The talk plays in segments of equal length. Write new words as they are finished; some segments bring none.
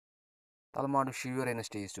తలమాడు షివియర్ అయిన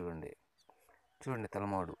స్టేజ్ చూడండి. చూడండి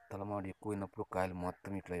తలమాడు ఎక్కువైనప్పుడు కాయలు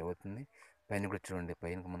మొత్తం ఇట్లా అవుతుంది. పైన కూడా చూడండి,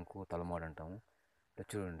 పైన మనకు తలమాడు అంటాము. ఇట్లా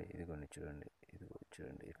చూడండి, ఇదిగోండి చూడండి, ఇదిగో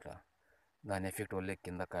చూడండి ఇట్లా. దాని ఎఫెక్ట్ వల్లే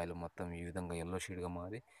కింద కాయలు మొత్తం ఈ విధంగా ఎల్లో షేడ్గా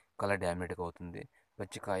మారి కలర్ డ్యామేజ్గా అవుతుంది.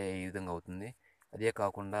 పచ్చికాయ ఈ విధంగా అవుతుంది. అదే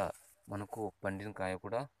కాకుండా మనకు పండిన కాయ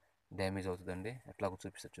కూడా డ్యామేజ్ అవుతుందండి. ఎట్లాగో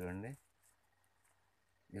చూపిస్తా చూడండి.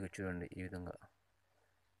 ఇదిగో చూడండి ఈ విధంగా,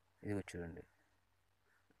 ఇదిగో చూడండి,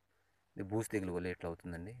 ఇది బూజు తెగులు వల్ల ఎట్లా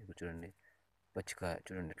అవుతుందండి. ఇదిగో చూడండి పచ్చికాయ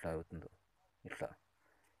చూడండి ఎట్లా అవుతుందో ఇట్లా.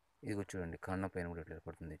 ఇదిగో చూడండి కాండం పైన కూడా ఇట్లా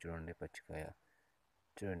పడుతుంది చూడండి పచ్చికాయ.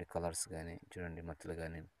 చూడండి కలర్స్ కానీ, చూడండి మచ్చలు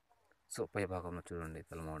కానీ. సో పై భాగంలో చూడండి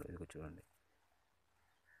తలమాడు, ఇదిగో చూడండి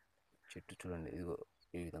చెట్టు చూడండి, ఇదిగో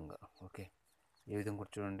ఈ విధంగా. ఓకే, ఏ విధంగా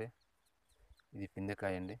కూడా చూడండి. ఇది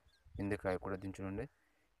పిందెకాయ అండి. పిందెకాయ కూడా దీన్ని చూడండి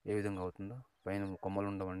ఏ విధంగా అవుతుందో. పైన కొమ్మలు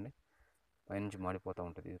ఉండవండి, పైనుంచి మాడిపోతూ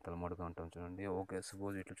ఉంటుంది. ఇది తలమాడుగా అంటాం చూడండి. ఓకే,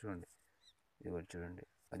 సపోజ్ ఇట్లా చూడండి, ఇది కూడా చూడండి.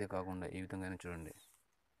 అదే కాకుండా ఈ విధంగానే చూడండి,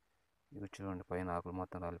 ఇది చూడండి పైన ఆకులు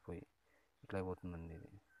మొత్తం రాలిపోయి ఇట్లా అయిపోతుందండి. ఇది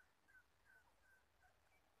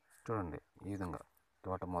చూడండి ఈ విధంగా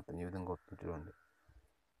తోట మొత్తం ఈ విధంగా వస్తుంది చూడండి.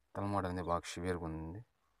 తలమాడ అనేది బాగా సివియర్గా ఉంది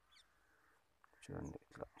చూడండి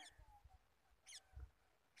ఇట్లా.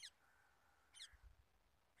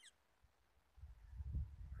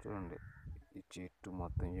 చూడండి ఈ చెట్టు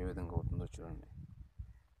మొత్తం ఏ విధంగా అవుతుందో చూడండి.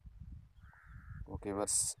 Okay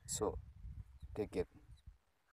verse, so take care.